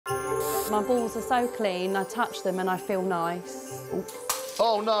My balls are so clean, I touch them and I feel nice.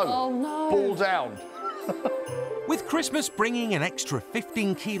 Oh, no. Oh, no. Ball down. With Christmas bringing an extra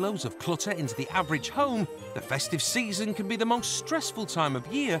 15 kilos of clutter into the average home, the festive season can be the most stressful time of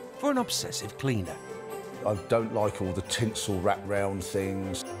year for an obsessive cleaner. I don't like all the tinsel wrapped round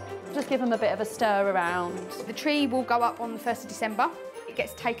things. Just give them a bit of a stir around. The tree will go up on the 1st of December. It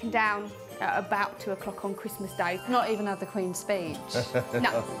gets taken down at about 2 o'clock on Christmas Day. Not even had the Queen's speech.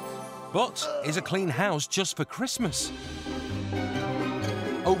 No. But is a clean house just for Christmas?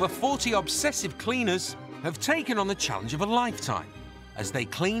 Over 40 obsessive cleaners have taken on the challenge of a lifetime as they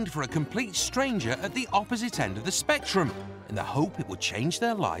cleaned for a complete stranger at the opposite end of the spectrum in the hope it would change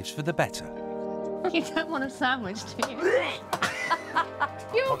their lives for the better. You don't want a sandwich, do you?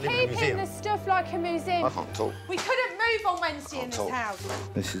 You're keeping the stuff like a museum. I can't talk. We couldn't move on Wednesday in this house.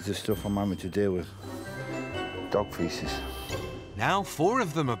 This is the stuff I'm having to deal with. Dog feces. Now 4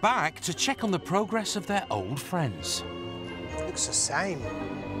 of them are back to check on the progress of their old friends. Looks the same.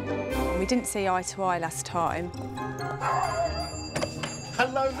 We didn't see eye to eye last time.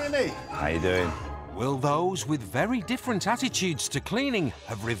 Hello, Vinny. How you doing? Will those with very different attitudes to cleaning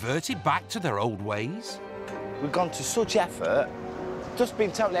have reverted back to their old ways? We've gone to such effort, just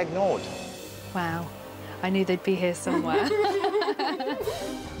been totally ignored. Wow, I knew they'd be here somewhere.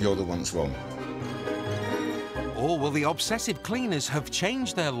 You're the one that's wrong. Or will the obsessive cleaners have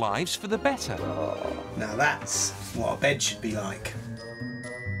changed their lives for the better? Now that's what a bed should be like.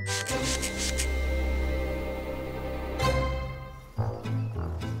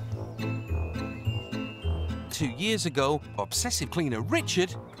 Two years ago, obsessive cleaner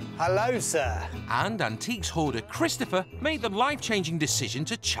Richard Hello, sir. and antiques hoarder Christopher made the life-changing decision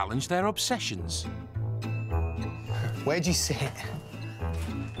to challenge their obsessions. Where'd you sit?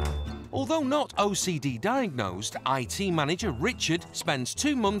 Although not OCD diagnosed, IT manager Richard spends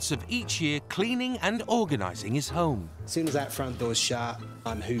 2 months of each year cleaning and organising his home. As soon as that front door's shut,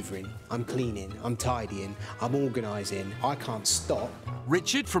 I'm hoovering, I'm cleaning, I'm tidying, I'm organising. I can't stop.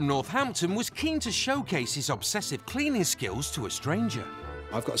 Richard from Northampton was keen to showcase his obsessive cleaning skills to a stranger.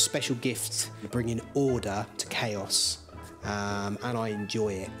 I've got a special gift of bringing order to chaos, and I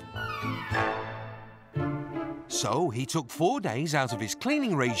enjoy it. So he took 4 days out of his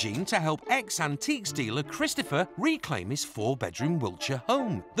cleaning regime to help ex-antiques dealer Christopher reclaim his 4-bedroom Wiltshire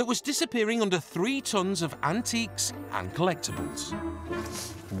home that was disappearing under 3 tons of antiques and collectibles.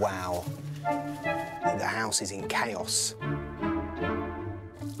 Wow. The house is in chaos.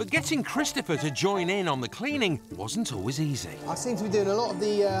 But getting Christopher to join in on the cleaning wasn't always easy. I seem to be doing a lot of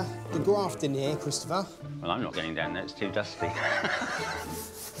the grafting here, Christopher. Well, I'm not getting down there, it's too dusty.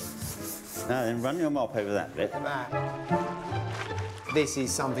 Now then, run your mop over that bit. This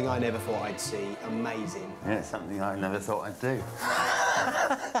is something I never thought I'd see. Amazing. Yeah, it's something I never thought I'd do.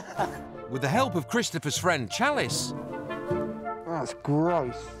 With the help of Christopher's friend Chalice, That's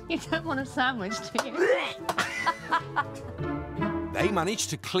gross. You don't want a sandwich, do you? they managed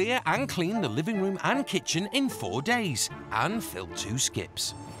to clear and clean the living room and kitchen in 4 days and filled 2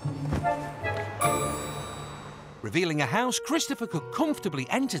 skips. Revealing a house Christopher could comfortably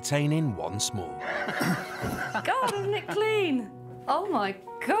entertain in once more. God, isn't it clean? Oh, my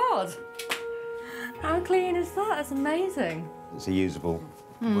God. How clean is that? That's amazing. It's a usable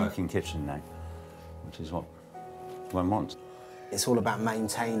working kitchen now, which is what one wants. It's all about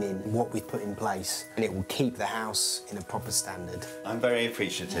maintaining what we've put in place, and it will keep the house in a proper standard. I'm very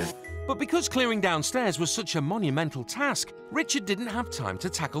appreciative. But because clearing downstairs was such a monumental task, Richard didn't have time to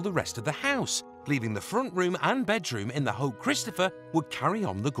tackle the rest of the house, leaving the front room and bedroom in the hope Christopher would carry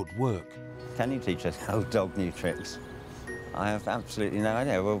on the good work. Can you teach us old dog new tricks? I have absolutely no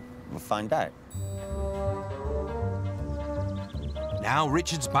idea. We'll find out. Now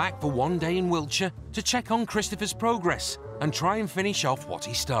Richard's back for 1 day in Wiltshire to check on Christopher's progress and try and finish off what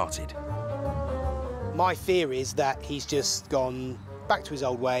he started. My fear is that he's just gone back to his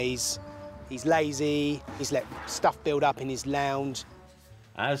old ways. He's lazy, he's let stuff build up in his lounge.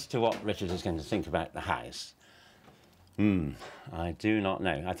 As to what Richard is going to think about the house, I do not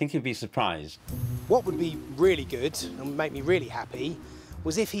know. I think he'd be surprised. What would be really good and would make me really happy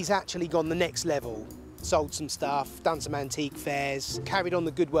was if he's actually gone the next level, sold some stuff, done some antique fairs, carried on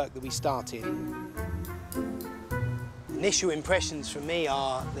the good work that we started. Initial impressions from me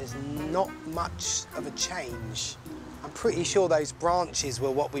are there's not much of a change. I'm pretty sure those branches were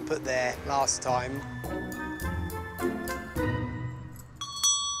what we put there last time.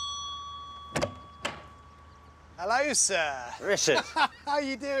 Hello, sir. Richard. How are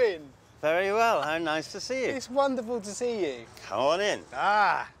you doing? Very well. How nice to see you. It's wonderful to see you. Come on in.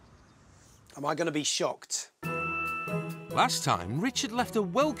 Ah. Am I going to be shocked? Last time, Richard left a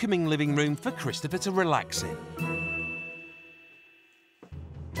welcoming living room for Christopher to relax in.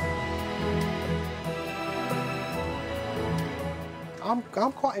 I'm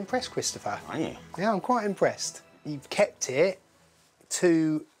quite impressed, Christopher. Are you? Yeah, I'm quite impressed. You've kept it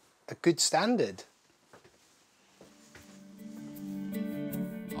to a good standard.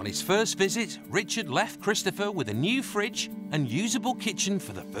 On his first visit, Richard left Christopher with a new fridge and usable kitchen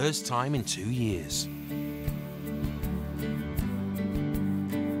for the first time in 2 years.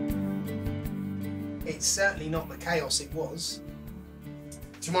 It's certainly not the chaos it was.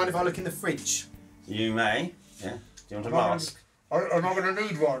 Do you mind if I look in the fridge? You may. Yeah. Do you want a mask? I'm not going to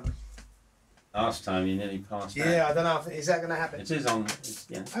need one. Last time you nearly passed out. Yeah, I don't know. Is that going to happen? It is on.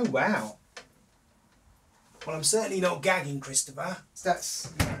 Yeah. Oh, wow. Well, I'm certainly not gagging, Christopher.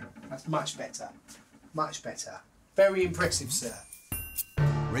 That's much better. Much better. Very impressive, sir.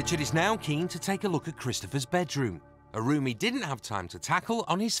 Richard is now keen to take a look at Christopher's bedroom, a room he didn't have time to tackle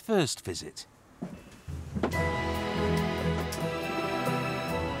on his first visit.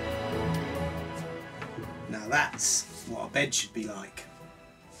 Now that's what a bed should be like.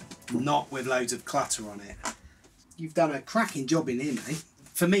 Not with loads of clutter on it. You've done a cracking job in here, mate.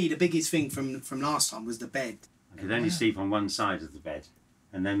 For me, the biggest thing from last time was the bed. I could only sleep on one side of the bed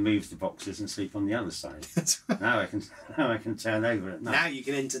and then move the boxes and sleep on the other side. Now I can turn over at night. Now you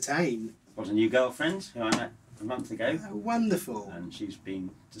can entertain. Got a new girlfriend who I met a month ago. Oh, wonderful. And she's been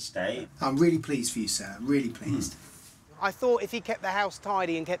to stay. I'm really pleased for you, sir. Really pleased. I thought if he kept the house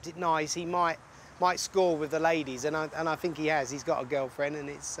tidy and kept it nice, he might score with the ladies, and I think he has. He's got a girlfriend, and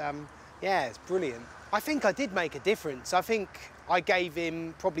it's yeah, it's brilliant. I think I did make a difference. I think I gave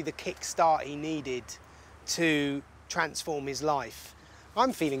him probably the kickstart he needed to transform his life.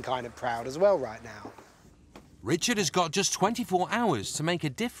 I'm feeling kind of proud as well right now. Richard has got just 24 hours to make a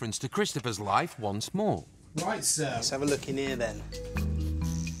difference to Christopher's life once more. Right, sir. Let's have a look in here then.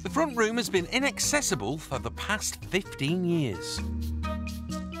 The front room has been inaccessible for the past 15 years.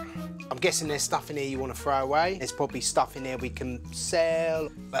 I'm guessing there's stuff in here you want to throw away. There's probably stuff in here we can sell.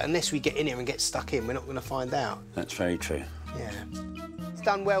 But unless we get in here and get stuck in, we're not going to find out. That's very true. Yeah. He's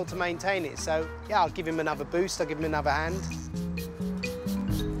done well to maintain it, so yeah, I'll give him another boost. I'll give him another hand.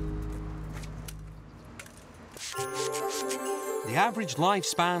 The average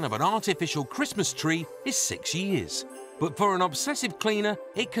lifespan of an artificial Christmas tree is 6 years. But for an obsessive cleaner,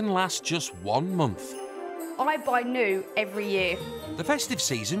 it can last just 1 month. I buy new every year. The festive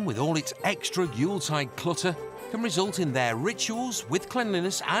season, with all its extra Yuletide clutter, can result in their rituals with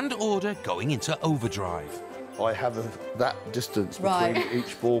cleanliness and order going into overdrive. I have that distance between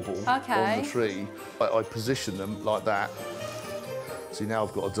each bauble on the tree. I position them like that. See, now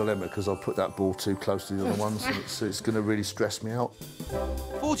I've got a dilemma because I've put that ball too close to the other ones, and it's going to really stress me out.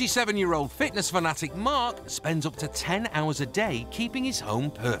 47-year-old fitness fanatic Mark spends up to 10 hours a day keeping his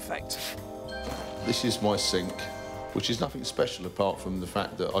home perfect. This is my sink, which is nothing special apart from the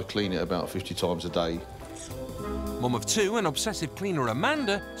fact that I clean it about 50 times a day. Mum of two and obsessive cleaner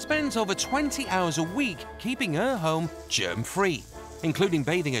Amanda spends over 20 hours a week keeping her home germ-free, including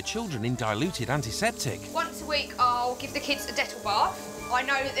bathing her children in diluted antiseptic. Once a week, I'll give the kids a Dettol bath. I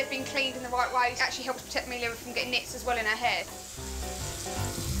know that they've been cleaned in the right way. It actually helps protect Amelia from getting nits as well in her hair.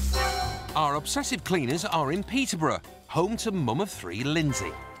 Our obsessive cleaners are in Peterborough, home to mum of three,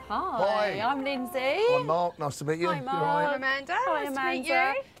 Lynsey. Hi, I'm Lynsey. I'm Mark, nice to meet you. Hi, Mark. Hi, Amanda. Hi, nice Amanda. to meet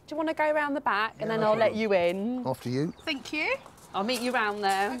you. Do you want to go round the back and then I'll let you in? After you. Thank you. I'll meet you round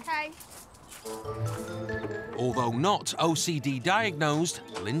there. OK. Although not OCD diagnosed,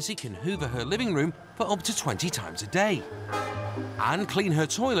 Lynsey can hoover her living room for up to 20 times a day and clean her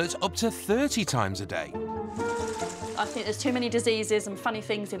toilet up to 30 times a day. I think there's too many diseases and funny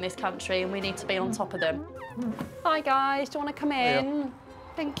things in this country and we need to be on top of them. Hi, guys. Do you want to come in? Yeah.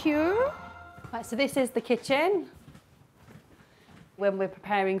 Thank you. Right, so this is the kitchen. When we're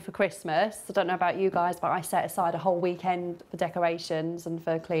preparing for Christmas, I don't know about you guys, but I set aside a whole weekend for decorations and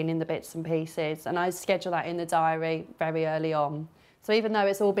for cleaning the bits and pieces, and I schedule that in the diary very early on. So even though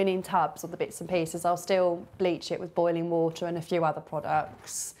it's all been in tubs, all the bits and pieces, I'll still bleach it with boiling water and a few other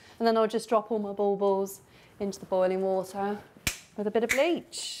products. And then I'll just drop all my baubles into the boiling water with a bit of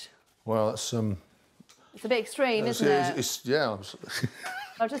bleach. Well, that's It's a bit extreme, isn't it? Yeah.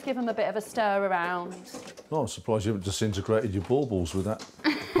 I'll just give them a bit of a stir around. Oh, I'm surprised you haven't disintegrated your baubles with that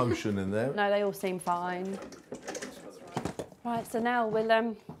potion in there. No, they all seem fine. Right, so now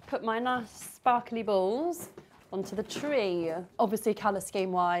we'll put my nice sparkly balls onto the tree. Obviously, colour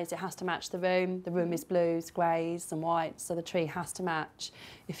scheme-wise, it has to match the room. The room is blues, greys and whites, so the tree has to match.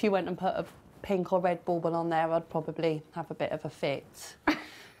 If you went and put a pink or red bauble on there, I'd probably have a bit of a fit.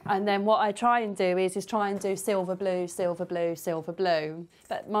 And then what I try and do is try and do silver blue, silver blue, silver blue.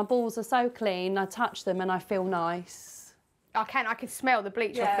 But my balls are so clean, I touch them and I feel nice. I can smell the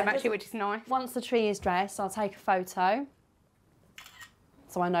bleach off them actually, which is nice. Once the tree is dressed, I'll take a photo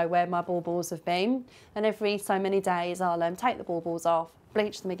so I know where my baubles have been. And every so many days, I'll take the baubles off,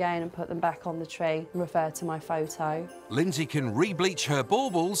 bleach them again and put them back on the tree and refer to my photo. Lynsey can re-bleach her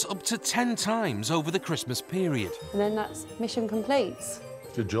baubles up to 10 times over the Christmas period. And then that's mission complete.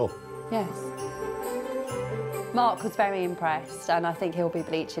 Good job. Yes. Mark was very impressed and I think he'll be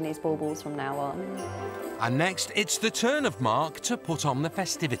bleaching his baubles from now on. And next, it's the turn of Mark to put on the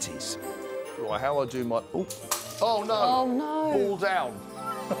festivities. Right, how I do my... Oh, no! Oh, no! Ball down.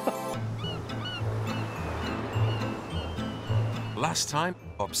 Last time,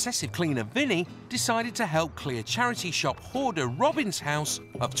 Obsessive Cleaner Vinny decided to help clear charity shop hoarder Robin's house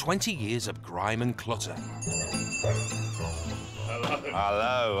of 20 years of grime and clutter.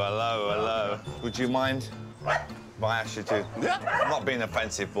 Hello, hello, hello. Would you mind if I asked you to? Yeah. I'm not being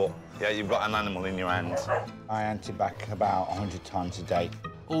offensive, but yeah, you've got an animal in your hand. I empty back about 100 times a day.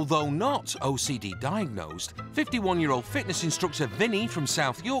 Although not OCD diagnosed, 51-year-old fitness instructor Vinny from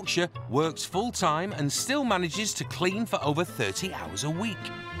South Yorkshire works full-time and still manages to clean for over 30 hours a week.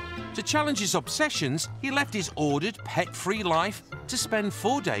 To challenge his obsessions, he left his ordered, pet-free life to spend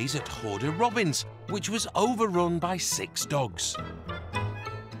 4 days at Hoarder Robin's, which was overrun by 6 dogs.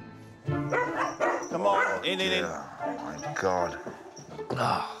 Come on, in. Oh, my God.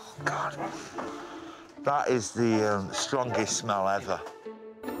 Oh, God. That is the strongest smell ever.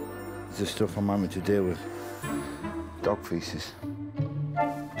 It's the stuff I'm having to deal with. Dog feces.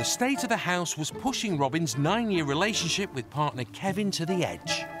 The state of the house was pushing Robin's 9-year relationship with partner Kevin to the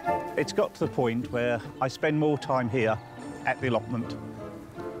edge. It's got to the point where I spend more time here at the allotment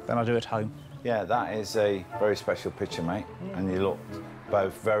than I do at home. Yeah, that is a very special picture, mate. And you look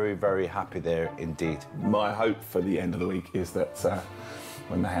both very, very happy there indeed. My hope for the end of the week is that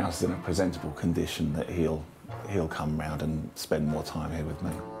when the house is in a presentable condition, that he'll come round and spend more time here with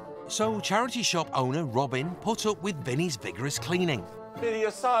me. So charity shop owner Robin put up with Vinny's vigorous cleaning. Vinny,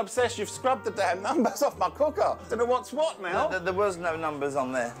 you're so obsessed you've scrubbed the damn numbers off my cooker. Don't know what's what now. There was no numbers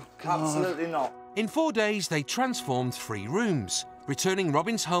on there. Absolutely not. In 4 days, they transformed 3 rooms, returning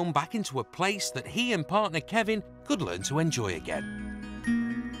Robin's home back into a place that he and partner Kevin could learn to enjoy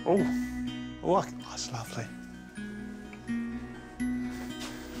again. Oh, that's lovely.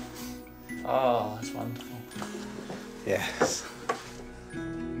 Oh, that's wonderful. Yes.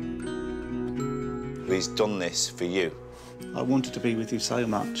 He's done this for you. I wanted to be with you so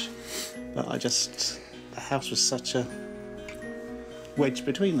much, but the house was such a wedge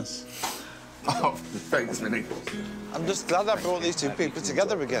between us. Oh, thanks, Vinny. I'm just glad I brought these 2 people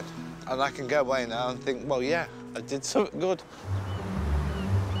together again. And I can go away now and think, well, yeah, I did something good.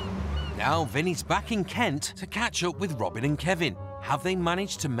 Now Vinny's back in Kent to catch up with Robin and Kevin. Have they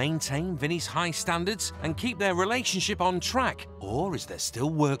managed to maintain Vinny's high standards and keep their relationship on track, or is there still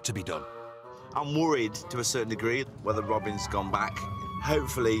work to be done? I'm worried to a certain degree whether Robin's gone back.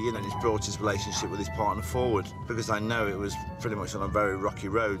 Hopefully, you know, he's brought his relationship with his partner forward, because I know it was pretty much on a very rocky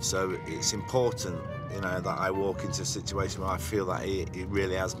road, so it's important, you know, that I walk into a situation where I feel that he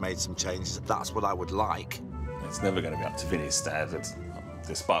really has made some changes. That's what I would like. It's never going to be up to Vinny's standards,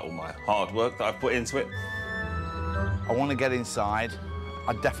 despite all my hard work that I've put into it. I want to get inside.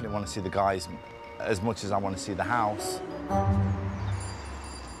 I definitely want to see the guys as much as I want to see the house.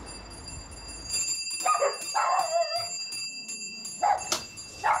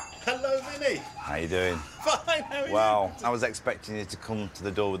 Hello, Vinny. How you doing? Fine, how are you? Well, I was expecting you to come to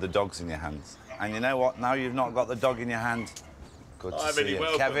the door with the dogs in your hands. And you know what? Now you've not got the dog in your hand. Good to see you.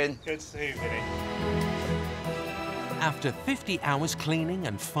 Welcome. Kevin. Good to see you, Vinny. After 50 hours cleaning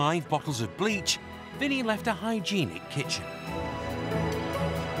and 5 bottles of bleach, Vinny left a hygienic kitchen.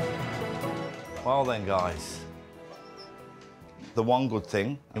 Well then, guys. The one good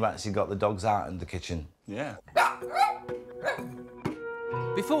thing, you've actually got the dogs out in the kitchen. Yeah.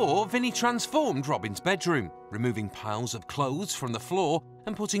 Before, Vinny transformed Robin's bedroom, removing piles of clothes from the floor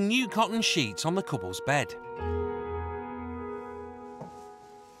and putting new cotton sheets on the couple's bed.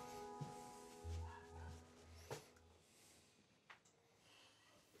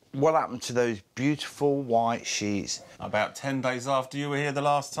 What happened to those beautiful white sheets? About 10 days after you were here the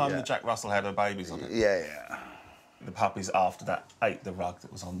last time, the Jack Russell had her babies on it. Yeah. The puppies after that ate the rug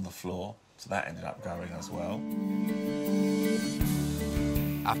that was on the floor, so that ended up going as well.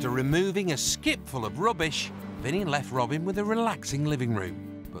 After removing a skip full of rubbish, Vinny left Robin with a relaxing living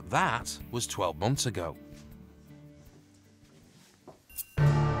room. But that was 12 months ago.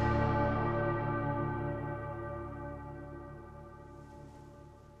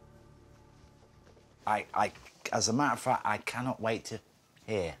 As a matter of fact, I cannot wait to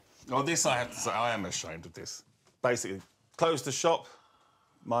hear. Well, this I have to say, I am ashamed of this. Basically, closed the shop,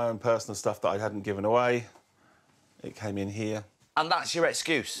 my own personal stuff that I hadn't given away. It came in here. And that's your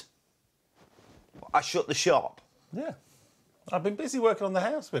excuse? I shut the shop? Yeah. I've been busy working on the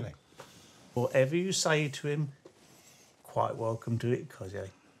house, Vinny. Whatever you say to him, quite welcome to it, because he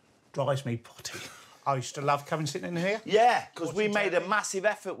drives me potty. I used to love coming sitting in here. Yeah, because we made a massive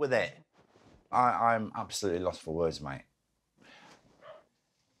effort with it. I'm absolutely lost for words, mate.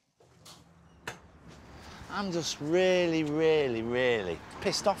 I'm just really, really, really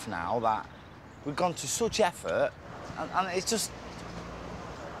pissed off now that we've gone to such effort and it's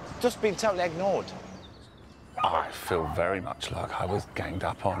just been totally ignored. I feel very much like I was ganged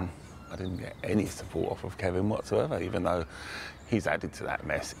up on. I didn't get any support off of Kevin whatsoever, even though he's added to that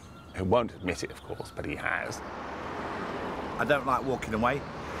mess. He won't admit it, of course, but he has. I don't like walking away.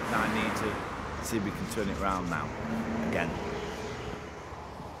 Now I need to see if we can turn it round now, again.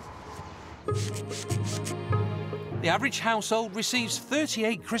 The average household receives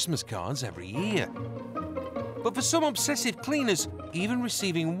 38 Christmas cards every year. But for some obsessive cleaners, even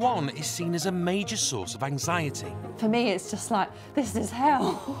receiving one is seen as a major source of anxiety. For me, it's just like, this is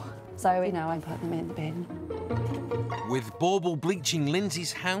hell. So, you know, I put them in the bin. With Baubles bleaching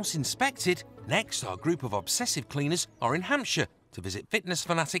Lynsey's house inspected, next our group of obsessive cleaners are in Hampshire to visit fitness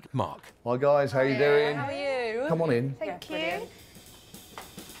fanatic Mark. Hi guys, how you doing? How are you? Come on in. Thank you.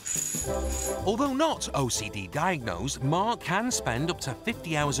 Although not OCD diagnosed, Mark can spend up to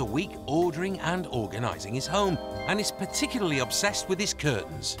 50 hours a week ordering and organising his home, and is particularly obsessed with his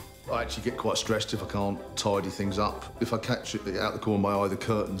curtains. I actually get quite stressed if I can't tidy things up. If I catch it out the corner of my eye, the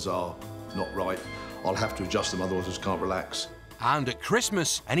curtains are not right, I'll have to adjust them, otherwise I just can't relax. And at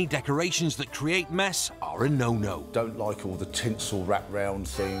Christmas, any decorations that create mess are a no-no. Don't like all the tinsel wrapped round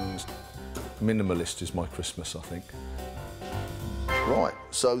things. Minimalist is my Christmas, I think. Right,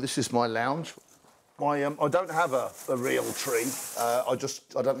 so this is my lounge. I don't have a real tree. I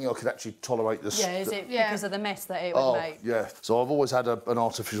don't think I could actually tolerate this. Yeah, is it because of the mess that it would make? Yeah. So I've always had an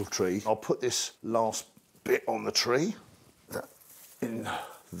artificial tree. I'll put this last bit on the tree. That in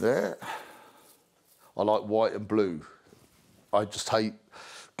there. I like white and blue. I just hate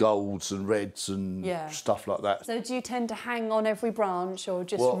golds and reds and stuff like that. So do you tend to hang on every branch or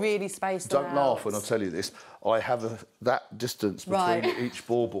just really space them out? Don't laugh when I tell you this. I have that distance between each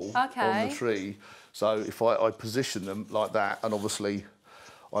bauble on the tree. So if I position them like that, and obviously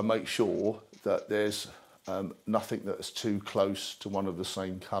I make sure that there's nothing that's too close to one of the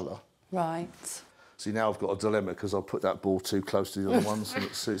same colour. Right. See, now I've got a dilemma because I've put that ball too close to the other ones, and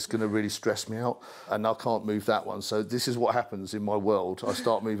it's going to really stress me out. And I can't move that one. So this is what happens in my world. I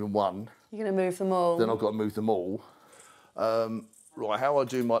start moving one. You're going to move them all. Then I've got to move them all. Right, how I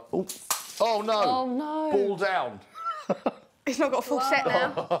do my... Oh, no! Oh, no! Ball down. It's not got a full set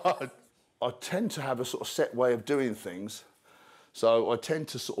now. I tend to have a sort of set way of doing things. So I tend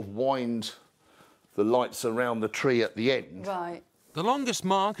to sort of wind the lights around the tree at the end. Right. The longest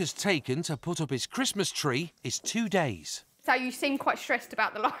Mark has taken to put up his Christmas tree is 2 days. So you seem quite stressed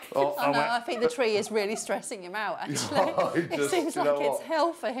about the lights. Oh no, I think the tree is really stressing him out, actually. It seems like it's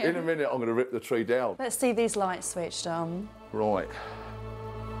hell for him. In a minute, I'm going to rip the tree down. Let's see these lights switched on. Right.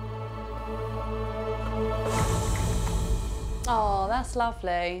 Oh, that's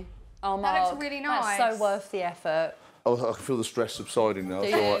lovely. Oh, Mark, that looks really nice. That's so worth the effort. Oh, I can feel the stress subsiding now. Do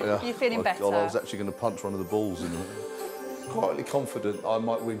you? You're feeling better? God, I was actually going to punch one of the balls in it. Quietly confident I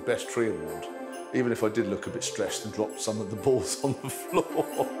might win Best Tree Award, even if I did look a bit stressed and dropped some of the balls on the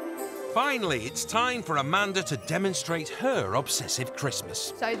floor. Finally, it's time for Amanda to demonstrate her obsessive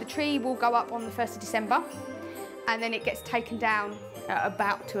Christmas. So the tree will go up on the 1st of December, and then it gets taken down at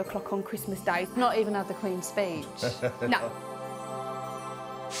about 2 o'clock on Christmas Day. Not even had the Queen's speech. No.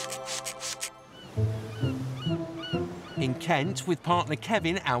 In Kent, with partner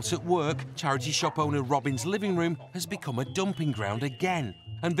Kevin out at work, charity shop owner Robin's living room has become a dumping ground again,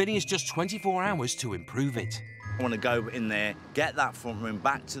 and Vinny has just 24 hours to improve it. I want to go in there, get that front room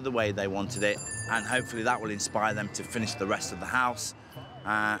back to the way they wanted it, and hopefully that will inspire them to finish the rest of the house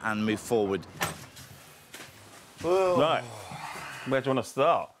and move forward. Whoa. Right, where do you want to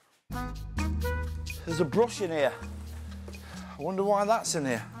start? There's a brush in here. I wonder why that's in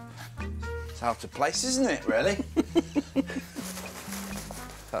here. It's out of place, isn't it, really?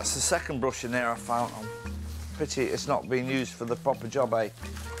 That's the second brush in there I found. I'm pity it's not being used for the proper job, eh?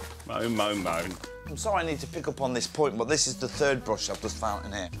 Moan, moan, moan. I'm sorry I need to pick up on this point, but this is the third brush I've just found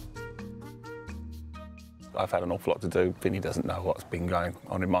in here. I've had an awful lot to do. Vinny doesn't know what's been going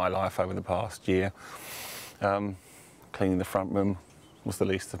on in my life over the past year. Cleaning the front room was the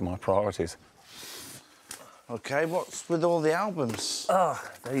least of my priorities. OK, what's with all the albums? Oh,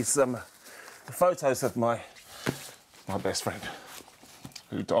 these the photos of my best friend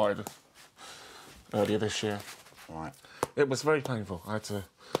who died earlier this year. Right. It was very painful. I had to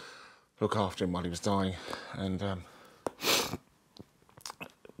look after him while he was dying, and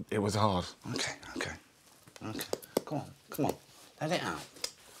it was hard. OK. Come on, let it out.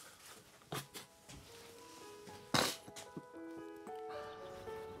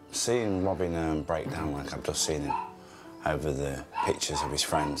 Seeing Robin break down like I've just seen him over the pictures of his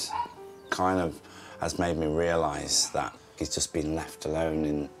friends kind of has made me realise that he's just been left alone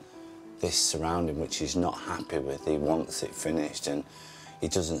in this surrounding which he's not happy with. He wants it finished and he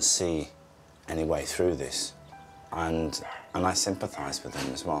doesn't see any way through this. And I sympathise with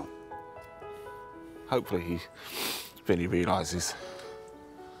him as well. Hopefully he really realises,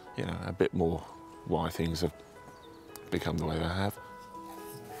 you know, a bit more why things have become the way they have.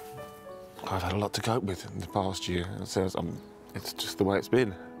 I've had a lot to cope with in the past year, so it's just the way it's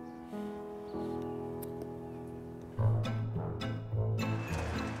been.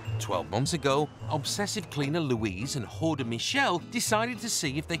 "12 months ago, obsessive cleaner Louise and hoarder Michelle decided to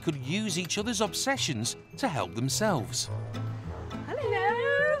see if they could use each other's obsessions to help themselves.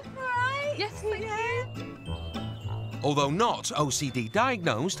 Hello. All right. Yes, thank you. Although not OCD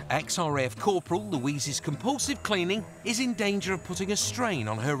diagnosed, ex-RAF Corporal Louise's compulsive cleaning is in danger of putting a strain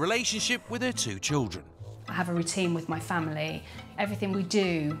on her relationship with her 2 children. I have a routine with my family. Everything we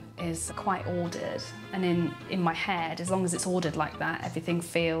do is quite ordered, and in my head, as long as it's ordered like that, everything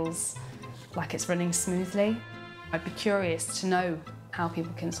feels like it's running smoothly. I'd be curious to know how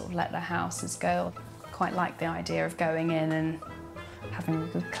people can sort of let their houses go. I quite like the idea of going in and having a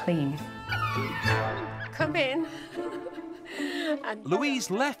good clean. Come in.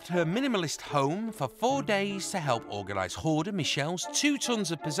 Louise left her minimalist home for 4 days to help organise hoarder Michelle's 2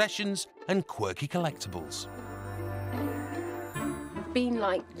 tons of possessions and quirky collectibles. I've been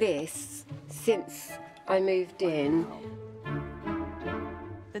like this since I moved in.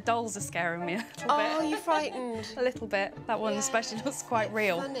 The dolls are scaring me a little bit. Oh, are you frightened? A little bit. That one especially looks quite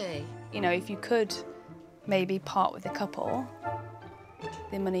real. Funny. You know, if you could maybe part with a couple,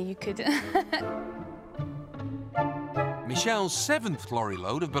 the money you could... Michelle's 7th lorry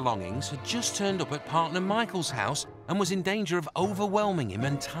load of belongings had just turned up at partner Michael's house and was in danger of overwhelming him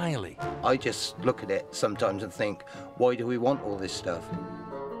entirely. I just look at it sometimes and think, why do we want all this stuff?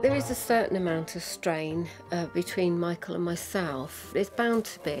 There is a certain amount of strain between Michael and myself. There's bound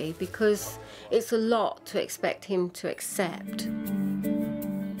to be, because it's a lot to expect him to accept.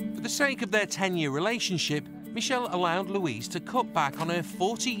 For the sake of their 10-year relationship, Michelle allowed Louise to cut back on her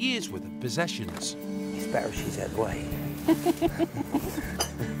 40 years' worth of possessions. It's better she's that way.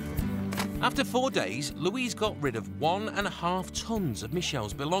 After 4 days, Louise got rid of 1.5 tons of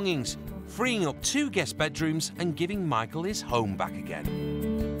Michelle's belongings, freeing up 2 guest bedrooms and giving Michael his home back again.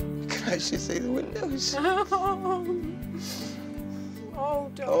 Can I actually see the windows? Oh,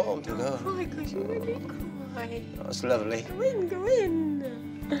 don't cry, because you make me cry. That's lovely. Go in.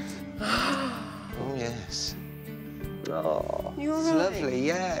 Oh, yes. Oh, You all it's right? lovely.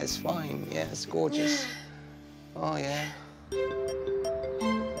 Yeah, it's fine. Yeah, it's gorgeous. Oh, yeah.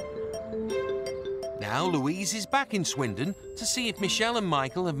 Now Louise is back in Swindon to see if Michelle and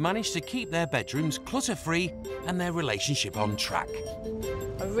Michael have managed to keep their bedrooms clutter-free and their relationship on track.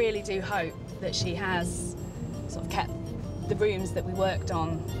 I really do hope that she has sort of kept the rooms that we worked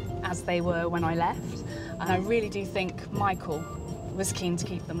on as they were when I left. And I really do think Michael was keen to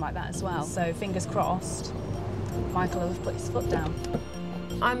keep them like that as well. So fingers crossed, Michael will have put his foot down.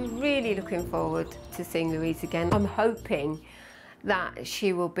 I'm really looking forward to seeing Louise again. I'm hoping that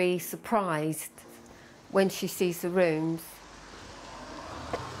she will be surprised when she sees the rooms.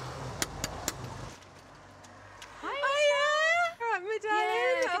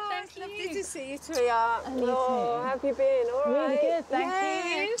 Lovely to see you, sweetheart. Oh, how have you been? All right? Really good, thank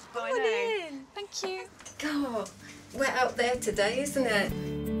you. Come on in. Thank you. God, we're out there today, isn't it?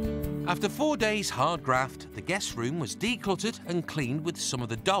 After 4 days hard graft, the guest room was decluttered and cleaned with some of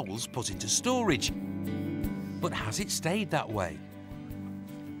the dolls put into storage. But has it stayed that way?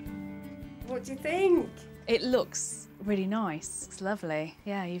 What do you think? It looks really nice. It's lovely.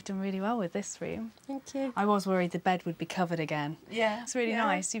 Yeah, you've done really well with this room. Thank you. I was worried the bed would be covered again. Yeah. It's really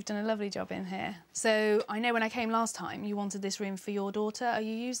nice. You've done a lovely job in here. So I know when I came last time, you wanted this room for your daughter. Are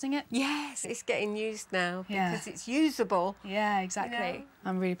you using it? Yes, it's getting used now Yeah. because it's usable. Yeah, exactly. You know?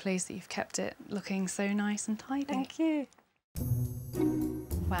 I'm really pleased that you've kept it looking so nice and tidy. Thank you.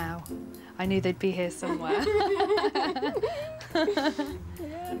 Wow. I knew they'd be here somewhere.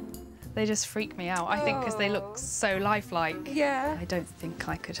 Yeah. They just freak me out, I think, because they look so lifelike. Yeah. I don't think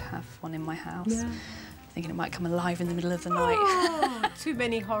I could have one in my house. Yeah. thinking it might come alive in the middle of the night. Oh, too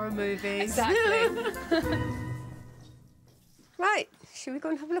many horror movies. Exactly. Right, should we go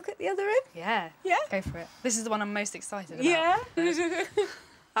and have a look at the other room? Yeah. Yeah? Go for it. This is the one I'm most excited about. Yeah.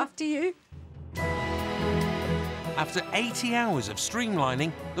 After you. After 80 hours of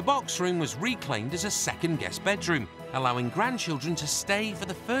streamlining, the box room was reclaimed as a second guest bedroom, allowing grandchildren to stay for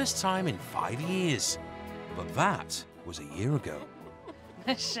the first time in 5 years. But that was a year ago.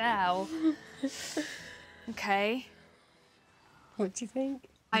 Michelle. OK. What do you think?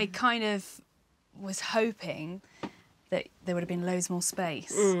 I kind of was hoping that there would have been loads more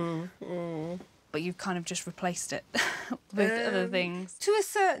space. But you've kind of just replaced it with other things. To a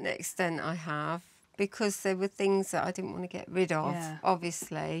certain extent, I have, because there were things that I didn't want to get rid of,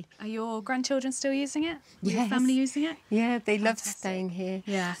 obviously. Are your grandchildren still using it? Yes. Your family using it? Yeah, they loved staying here.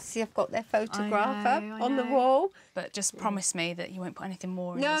 Yeah. See, I've got their photograph up on the wall. But just promise me that you won't put anything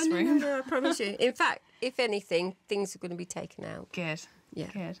more in No, this room. no, I promise you. In fact, if anything, things are going to be taken out. Good. Yeah.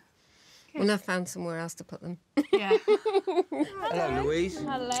 Good. When I've found somewhere else to put them. Yeah. Hello, Louise.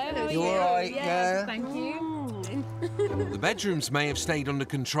 Hello. You all right? Yes, Yeah. thank you. The bedrooms may have stayed under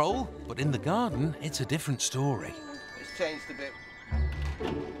control, but in the garden, it's a different story. It's changed a bit.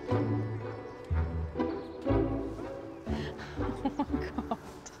 Oh my God.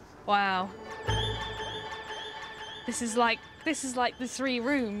 Wow. This is like the 3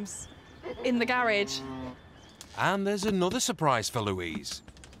 rooms in the garage. And there's another surprise for Louise.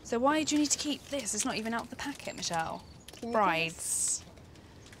 So why do you need to keep this? It's not even out of the packet, Michelle. Brides.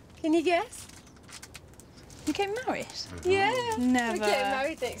 Can you guess? You getting married? Yeah. Never. We're getting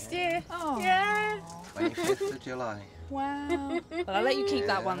married next year. Oh. Yeah. 25th of July. Wow. Well, I'll let you keep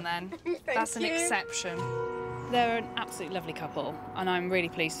that one then. That's an you. exception. They're an absolutely lovely couple, and I'm really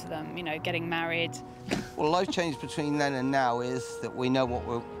pleased for them, you know, getting married. Well, life change between then and now is that we know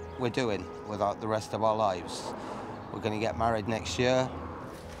what we're doing with the rest of our lives. We're going to get married next year.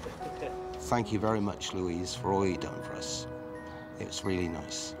 Thank you very much, Louise, for all you've done for us. It's really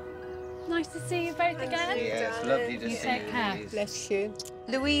nice. Nice to see you both again. Yeah, it's lovely to you see take you, care. Louise. Bless you.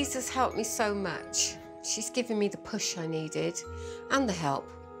 Louise has helped me so much. She's given me the push I needed and the help,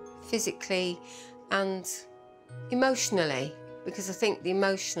 physically and emotionally, because I think the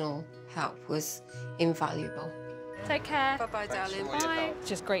emotional help was invaluable. Take care. Bye-bye, darling. Bye. It's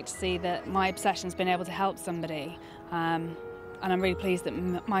just great to see that my obsession's been able to help somebody. And I'm really pleased that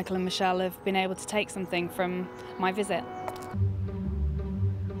Michael and Michelle have been able to take something from my visit.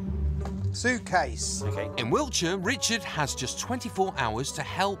 Suitcase. Okay. In Wiltshire, Richard has just 24 hours to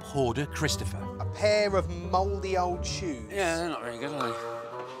help hoarder Christopher. A pair of mouldy old shoes. Yeah, they're not very good, are they?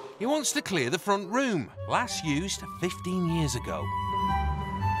 He wants to clear the front room, last used 15 years ago.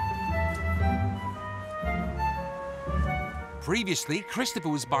 Previously, Christopher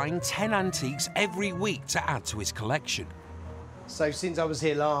was buying 10 antiques every week to add to his collection. So since I was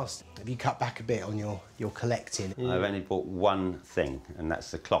here last, have you cut back a bit on your collecting? I've only bought one thing, and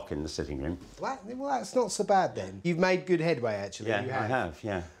that's the clock in the sitting room. Well, that's not so bad then. You've made good headway, actually. Yeah, you I have,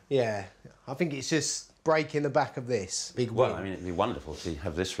 yeah. Yeah, I think it's just breaking the back of this. Big Well, win. I mean, it'd be wonderful to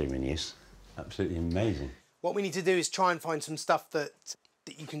have this room in use. Absolutely amazing. What we need to do is try and find some stuff that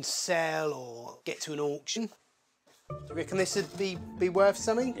you can sell or get to an auction. Do you reckon this would be worth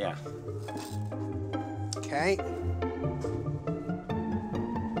something? Yeah. Okay.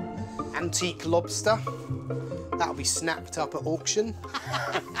 Antique lobster. That'll be snapped up at auction.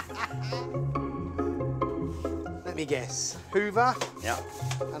 Let me guess. Hoover? Yeah.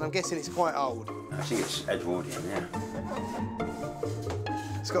 And I'm guessing it's quite old. I think it's Edwardian, yeah.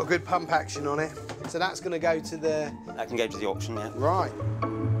 It's got a good pump action on it. So that's going to go to the... That can go to the auction, yeah. Right.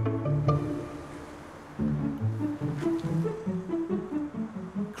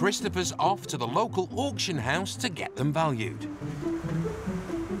 Christopher's off to the local auction house to get them valued,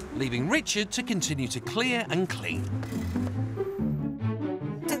 leaving Richard to continue to clear and clean.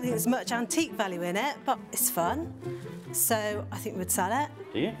 I don't think there's much antique value in it, but it's fun. So I think we'd sell it.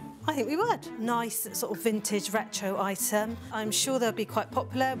 Do you? I think we would. Nice sort of vintage retro item. I'm sure they'll be quite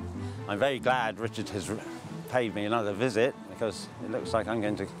popular. I'm very glad Richard has paid me another visit, because it looks like I'm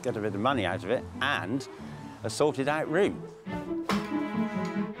going to get a bit of money out of it and a sorted out room.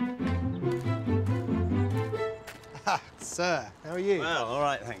 Sir, how are you? Well, all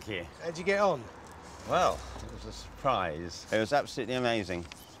right, thank you. How'd you get on? Well, it was a surprise. It was absolutely amazing,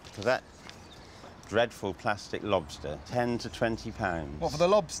 because that dreadful plastic lobster, 10 to 20 pounds. What, for the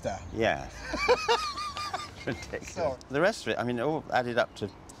lobster? Yeah. Ridiculous. Sorry. The rest of it, I mean, it all added up to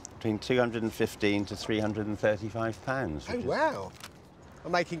between 215 to 335 pounds. Oh, wow.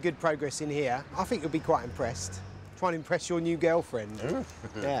 I'm making good progress in here. I think you'll be quite impressed. try and impress your new girlfriend.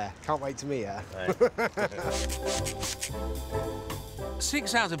 Yeah, can't wait to meet her.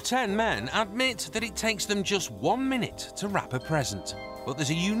 6 out of 10 men admit that it takes them just 1 minute to wrap a present. But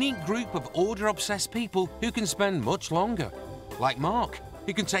there's a unique group of order-obsessed people who can spend much longer. Like Mark,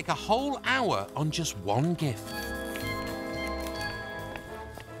 who can take a whole hour on just one gift.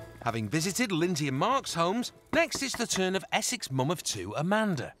 Having visited Lynsey and Mark's homes, next it's the turn of Essex mum of 2,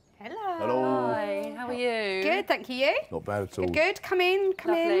 Amanda. Hello. Hello. Hi, how are you? Good, thank you. You? Not bad at all. Good, come in,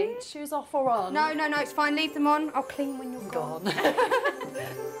 come in. Shoes off or on? No, it's fine, leave them on. I'll clean when you're gone.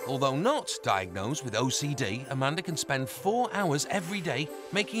 Although not diagnosed with OCD, Amanda can spend 4 hours every day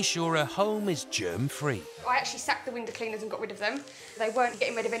making sure her home is germ-free. I actually sacked the window cleaners and got rid of them. They weren't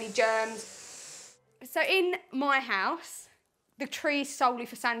getting rid of any germs. So in my house, the tree is solely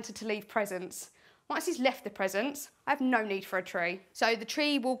for Santa to leave presents. Once he's left the presents, I have no need for a tree. So the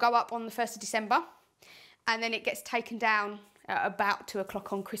tree will go up on the 1st of December, and then it gets taken down at about 2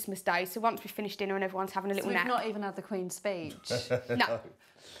 o'clock on Christmas Day. So once we've finished dinner and everyone's having a little nap. We've not even had the Queen's speech. No.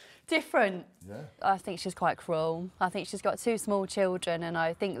 Different. Yeah. I think she's quite cruel. I think she's got 2 small children, and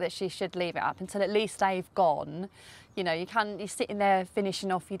I think that she should leave it up until at least they've gone. You know, you're sitting there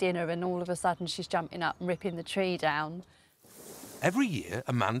finishing off your dinner, and all of a sudden she's jumping up and ripping the tree down. Every year,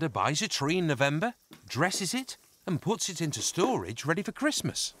 Amanda buys a tree in November, dresses it, and puts it into storage ready for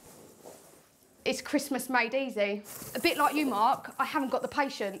Christmas. It's Christmas made easy. A bit like you, Mark, I haven't got the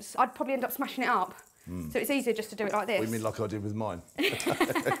patience. I'd probably end up smashing it up. So it's easier just to do it like this. What do you mean, like I did with mine?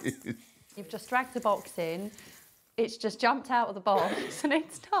 You've just dragged the box in, it's just jumped out of the box and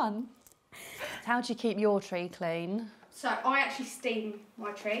it's done. How do you keep your tree clean? So I actually steam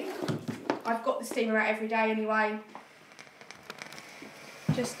my tree. I've got the steamer out every day anyway.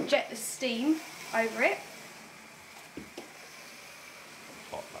 Just jet the steam over it.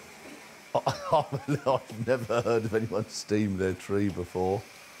 I've never heard of anyone steam their tree before.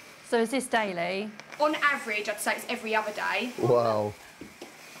 So is this daily? On average, I'd say it's every other day. Wow.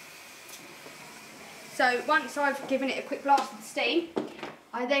 So once I've given it a quick blast of steam,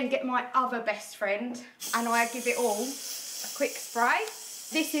 I then get my other best friend and I give it all a quick spray.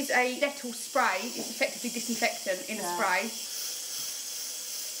 This is a Dettol spray. It's effectively disinfectant in a spray.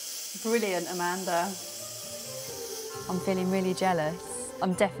 Brilliant, Amanda. I'm feeling really jealous.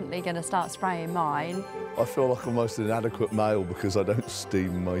 I'm definitely going to start spraying mine. I feel like almost an inadequate male because I don't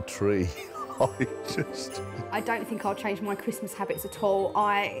steam my tree. I don't think I'll change my Christmas habits at all.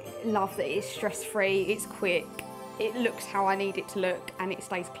 I love that it's stress-free, it's quick, it looks how I need it to look, and it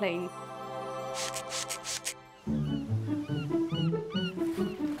stays clean.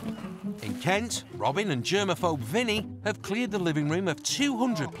 In Kent, Robin and germaphobe Vinny have cleared the living room of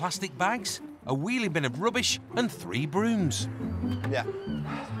 200 plastic bags, a wheelie bin of rubbish and 3 brooms. Yeah.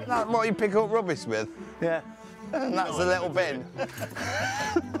 That's what you pick up rubbish with? Yeah. And that's a little bin.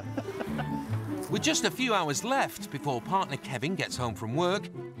 With just a few hours left before partner Kevin gets home from work,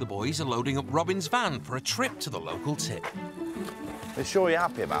 the boys are loading up Robin's van for a trip to the local tip. You sure you're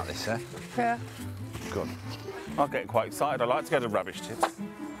happy about this, eh? Yeah. Good. I'm getting quite excited. I like to go to rubbish tips.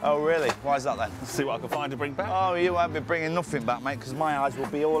 Oh, really? Why is that, then? See what I can find to bring back. Oh, you won't be bringing nothing back, mate, because my eyes will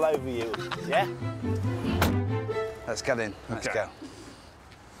be all over you, yeah? Let's get in. Let's go.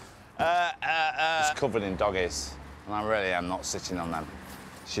 It's covered in doggies, and I really am not sitting on them.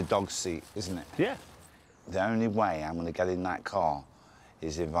 It's your dog's seat, isn't it? Yeah. The only way I'm going to get in that car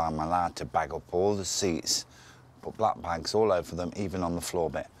is if I'm allowed to bag up all the seats, put black bags all over them, even on the floor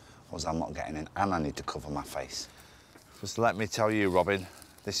bit, or I'm not getting in, and I need to cover my face. Just let me tell you, Robin,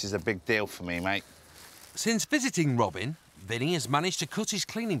 this is a big deal for me, mate. Since visiting Robin, Vinny has managed to cut his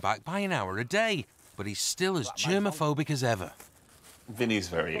cleaning back by an hour a day, but he's still as germaphobic as ever. Vinny's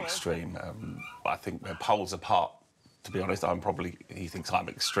very extreme. I think we're poles apart. To be honest, he thinks I'm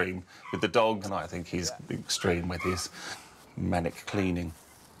extreme with the dogs, and I think he's extreme with his manic cleaning.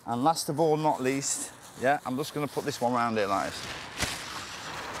 And last of all, not least, yeah, I'm just going to put this one round it like this.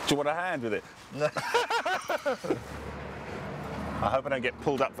 Do you want a hand with it? I hope I don't get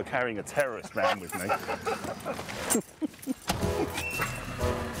pulled up for carrying a terrorist round with me.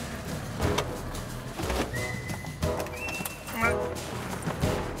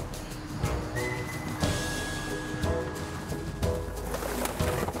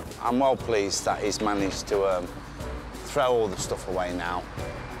 I'm well pleased that he's managed to throw all the stuff away now,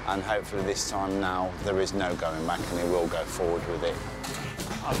 and hopefully this time now there is no going back and he will go forward with it.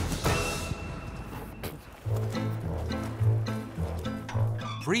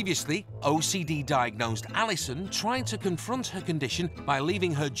 Previously, OCD-diagnosed Alison tried to confront her condition by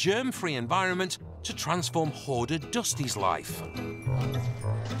leaving her germ-free environment to transform hoarder Dusty's life.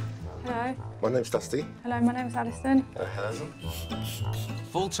 Hello. Hello. My name's Dusty. Hello, my name's Alison. Hello.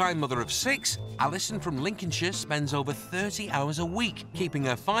 Full-time mother of 6, Alison from Lincolnshire spends over 30 hours a week keeping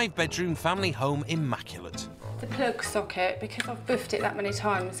her 5-bedroom family home immaculate. The plug socket, because I've buffed it that many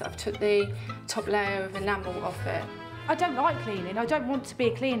times, I've took the top layer of enamel off it. I don't like cleaning. I don't want to be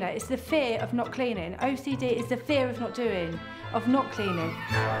a cleaner. It's the fear of not cleaning. OCD is the fear of not doing, of not cleaning.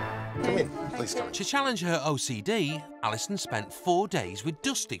 Come in, please come in. To challenge her OCD, Alison spent 4 days with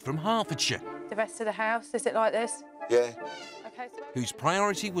Dusty from Hertfordshire, The rest of the house, is it like this? Yeah. Okay, so whose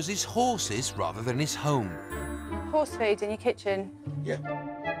priority was his horses rather than his home. horse feed in your kitchen. Yeah.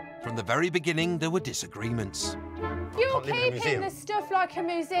 From the very beginning, there were disagreements. You're Can't live in a keeping museum. the stuff like a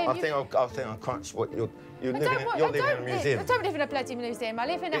museum. I think I crunch what you're I living don't want- you're I living in a don't- museum. I don't live in a bloody museum. I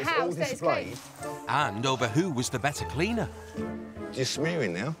live in a It's all house that is clean. displayed. And over who was the better cleaner. You're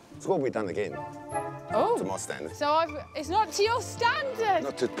smearing now. It's got to be done again. Oh. To my standard. So it's not to your standard.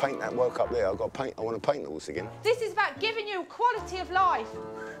 Not to paint that work up there. I've got to paint. I want to paint the horse again. This is about giving you quality of life.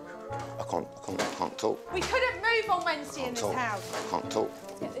 I can't talk. We couldn't move on Wednesday in this house. I can't talk.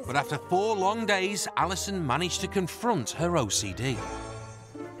 But after 4 long days, Alison managed to confront her OCD.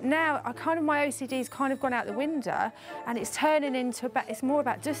 Now, my OCD's kind of gone out the window, and it's turning into it's more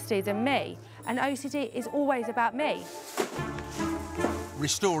about Dusty than me, and OCD is always about me.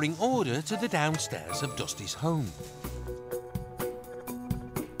 Restoring order to the downstairs of Dusty's home.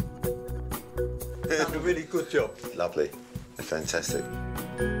 Done a really good job. Lovely. Fantastic.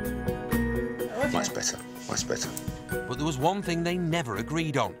 Much better. Much better. But there was one thing they never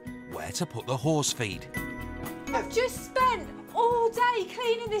agreed on: where to put the horse feed. I've just spent all day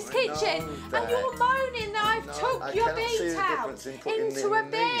cleaning this kitchen, and you're moaning that I've took your beet out into a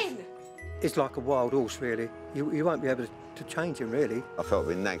bin. It's like a wild horse, really. You won't be able to change him, really. I felt a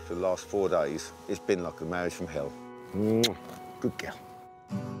bit nagged for the last 4 days. It's been like a marriage from hell. Mwah. Good girl.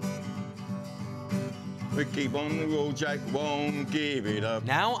 We keep on the road, Jack, won't give it up.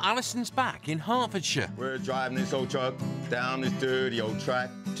 Now Alison's back in Hertfordshire. We're driving this old truck down this dirty old track.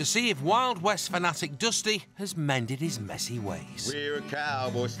 To see if Wild West fanatic Dusty has mended his messy ways. We're a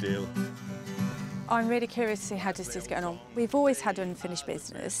cowboy still. I'm really curious to see how Dusty's getting on. We've always had unfinished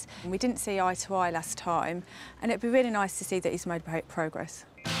business. We didn't see eye to eye last time, and it'd be really nice to see that he's made progress.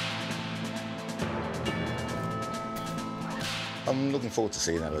 I'm looking forward to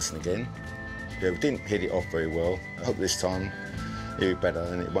seeing Alison again. Yeah, we didn't hit it off very well. I hope this time it'll be better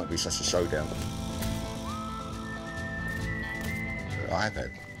and it won't be such a showdown. I have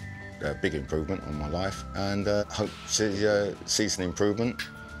had a big improvement on my life and hope she sees an improvement.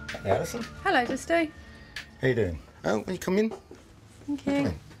 Hey, Alison. Hello, Dusty. How you doing? Oh, will you come in? Thank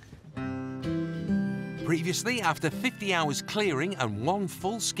you. Previously, after 50 hours clearing and 1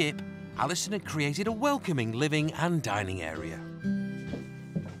 full skip, Alison had created a welcoming living and dining area.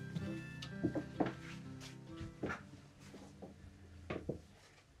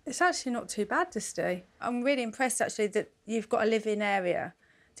 It's actually not too bad, Dusty. I'm really impressed, actually, that you've got a living area,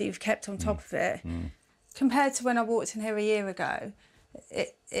 that you've kept on top of it. Compared to when I walked in here a year ago,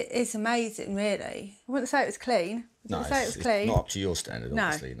 it is amazing, really. I wouldn't say it was clean. I wouldn't say it was clean. Not up to your standard,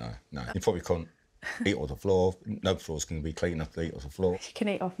 obviously, no. You probably can't eat off the floor. No floor's going to be clean enough to eat off the floor. You can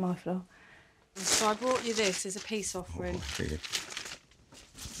eat off my floor. So I brought you this as a peace offering. Oh, it's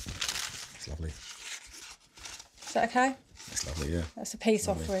lovely. Is that OK? It's lovely, yeah. That's a peace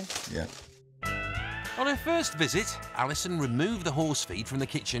offering. Yeah. On her first visit, Alison removed the horse feed from the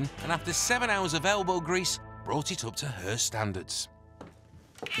kitchen and after 7 hours of elbow grease, brought it up to her standards.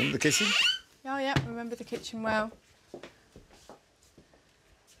 Remember the kitchen? Oh, yeah, remember the kitchen well.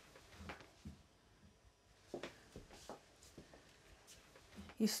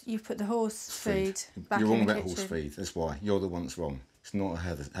 You've put the horse feed back You're in wrong the about kitchen. horse feed, that's why. You're the one that's wrong. It's not a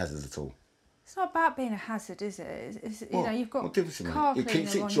hazard at all. It's not about being a hazard, is it? It's, you know, you've got What difference does it car make? It cleaner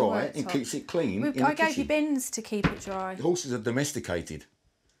keeps it on your dry worktop. and keeps it clean in the I gave you kitchen. bins to keep it dry. The horses are domesticated.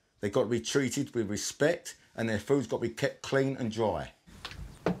 They've got to be treated with respect and their food's got to be kept clean and dry.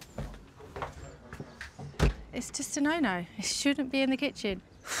 It's just a no-no. It shouldn't be in the kitchen.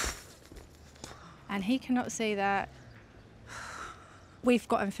 And he cannot see that. We've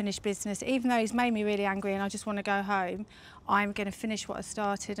got unfinished business. Even though he's made me really angry and I just want to go home, I'm going to finish what I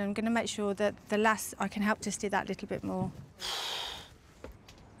started. I'm going to make sure that I can help Dusty that little bit more.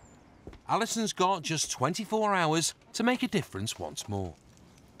 Alison's got just 24 hours to make a difference once more.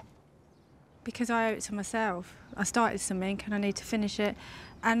 Because I owe it to myself. I started something and I need to finish it,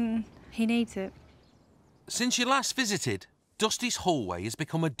 and he needs it. Since you last visited, Dusty's hallway has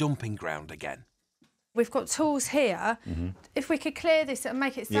become a dumping ground again. We've got tools here. If we could clear this and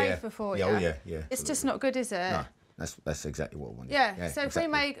make it safer for you. Oh, yeah. It's just not good, is it? No, That's exactly what I wanted. Yeah, so exactly. if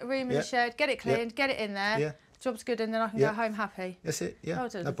we make a room in the shed, get it cleaned, get it in there, job's good, and then I can go home happy. That's it, yeah, well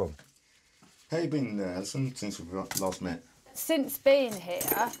done. no problem. How you been, Alison, since we last met? Since being here,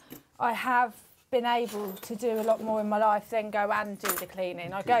 I have been able to do a lot more in my life than go and do the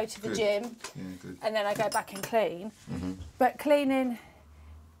cleaning. I go to the gym, and then I go back and clean. But cleaning,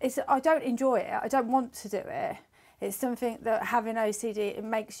 I don't enjoy it. I don't want to do it. It's something that having OCD, it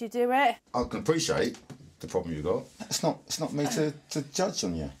makes you do it. I can appreciate the problem you got. It's not me to judge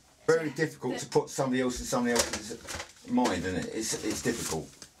on you. Very difficult to put somebody else's mind in it. It's difficult.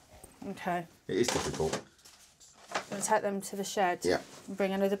 Okay. It is difficult. I'm going to take them to the shed. Yeah. And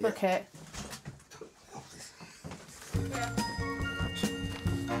bring another bucket.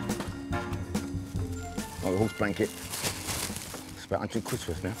 Oh, the horse blanket. It's about 100 quid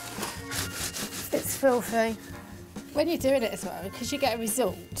worth now. It's filthy. When you're doing it as well, because you get a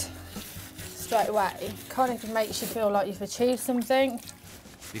result straight away, it kind of makes you feel like you've achieved something.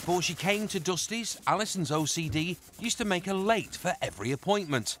 Before she came to Dusty's, Alison's OCD used to make her late for every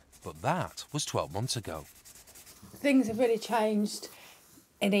appointment. But that was 12 months ago. Things have really changed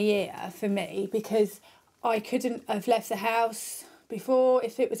in a year for me because I couldn't have left the house before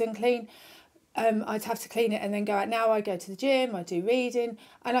if it was unclean. I'd have to clean it and then go out. Now I go to the gym, I do reading,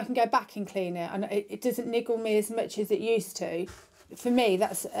 and I can go back and clean it, and it doesn't niggle me as much as it used to. For me,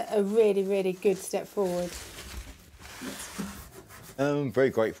 that's a really, really good step forward. I'm very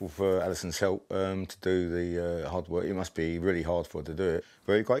grateful for Alison's help to do the hard work. It must be really hard for her to do it.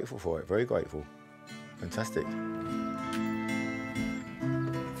 Very grateful for it, very grateful. Fantastic.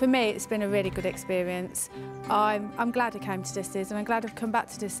 For me, it's been a really good experience. I'm glad I came to Dusty's, and I'm glad I've come back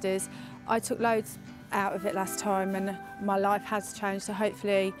to Dusty's. I took loads out of it last time, and my life has changed, so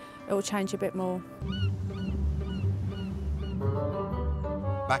hopefully it will change a bit more.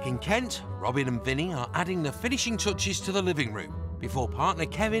 Back in Kent, Robin and Vinny are adding the finishing touches to the living room before partner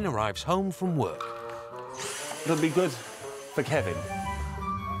Kevin arrives home from work. It'll be good for Kevin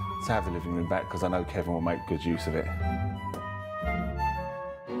to have the living room back, because I know Kevin will make good use of it.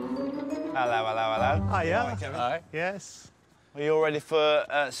 Hello, hello, hello. Hiya. Hi, Kevin. Hi. Yes. Are you all ready for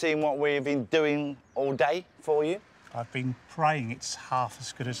seeing what we've been doing all day for you? I've been praying it's half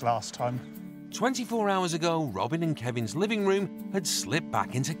as good as last time. 24 hours ago, Robin and Kevin's living room had slipped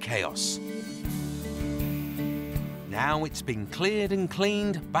back into chaos. Now it's been cleared and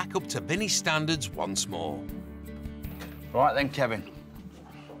cleaned back up to Vinny's standards once more. Right then, Kevin.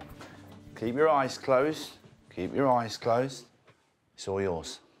 Keep your eyes closed. Keep your eyes closed. It's all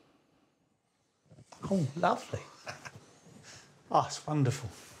yours. Oh, lovely. Oh, it's wonderful.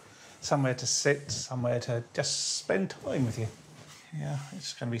 Somewhere to sit, somewhere to just spend time with you. Yeah,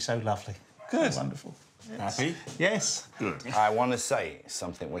 it's going to be so lovely. Good. So wonderful. Yes. Happy? Yes. Good. I want to say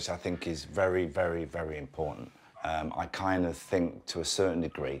something which I think is very, very, very important. I kind of think, to a certain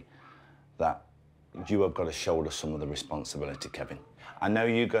degree, that you have got to shoulder some of the responsibility, Kevin. I know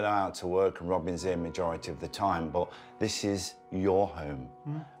you go out to work and Robin's here majority of the time, but this is your home,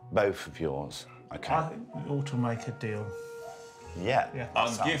 both of yours, OK? I think we ought to make a deal. Yeah.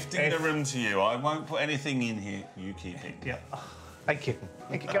 I'm gifting the room to you. I won't put anything in here. You keep it. Yeah. Thank you.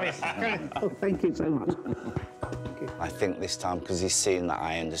 Thank you. Come here. Come here. Oh, thank you so much. I think this time, because he's seen that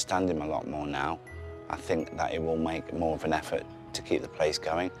I understand him a lot more now, I think that he will make more of an effort to keep the place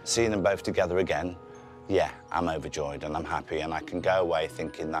going. Seeing them both together again, yeah, I'm overjoyed and I'm happy, and I can go away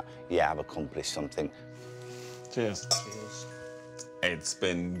thinking that, yeah, I've accomplished something. Cheers. Cheers. It's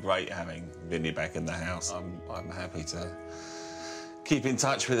been great having Vinny back in the house. I'm happy to keep in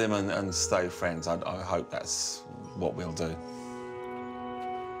touch with him and stay friends. I hope that's what we'll do.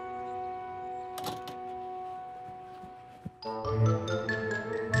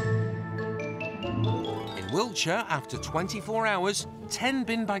 In Wiltshire, after 24 hours, 10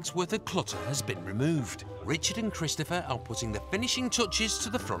 bin bags worth of clutter has been removed. Richard and Christopher are putting the finishing touches to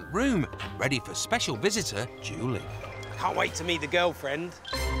the front room, ready for special visitor Julie. Can't wait to meet the girlfriend.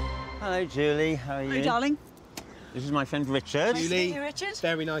 Hello, Julie. How are you? Hello, darling. This is my friend Richard. Julie, Nice to meet you, Richard.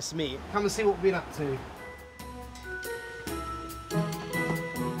 Very nice to meet you. Come and see what we've been up to.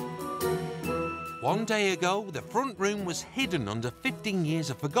 One day ago, the front room was hidden under 15 years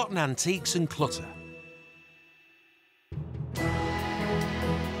of forgotten antiques and clutter.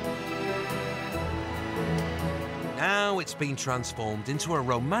 Now it's been transformed into a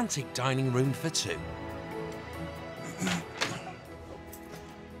romantic dining room for two.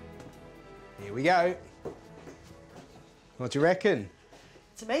 Here we go. What do you reckon?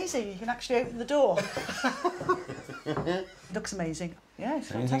 It's amazing. You can actually open the door. Looks amazing. Yeah, it's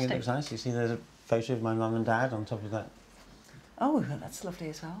Don't you think it looks nice? You see there's a photo of my mum and dad on top of that. Oh, that's lovely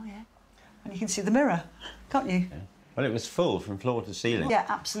as well, yeah. And you can see the mirror, can't you? Yeah. Well, it was full from floor to ceiling. Yeah,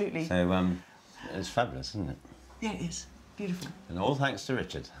 absolutely. So it's fabulous, isn't it? Yeah, it is. Beautiful. And all thanks to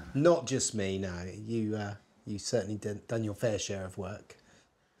Richard. Not just me, no. You certainly done your fair share of work.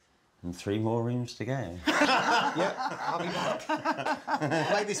 And 3 more rooms to go. Yeah, I'll be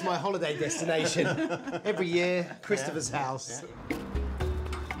back. Make this my holiday destination. Every year, Christopher's house. Yeah.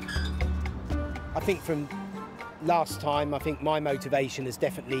 I think from last time, I think my motivation has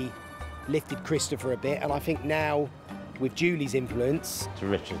definitely lifted Christopher a bit, and I think now, with Julie's influence, to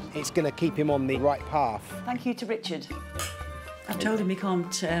Richard, it's going to keep him on the right path. Thank you to Richard. I've told him he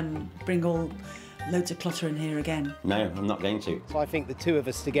can't bring loads of clutter in here again. No, I'm not going to. So I think the two of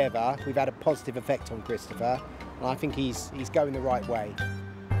us together, we've had a positive effect on Christopher, and I think he's going the right way.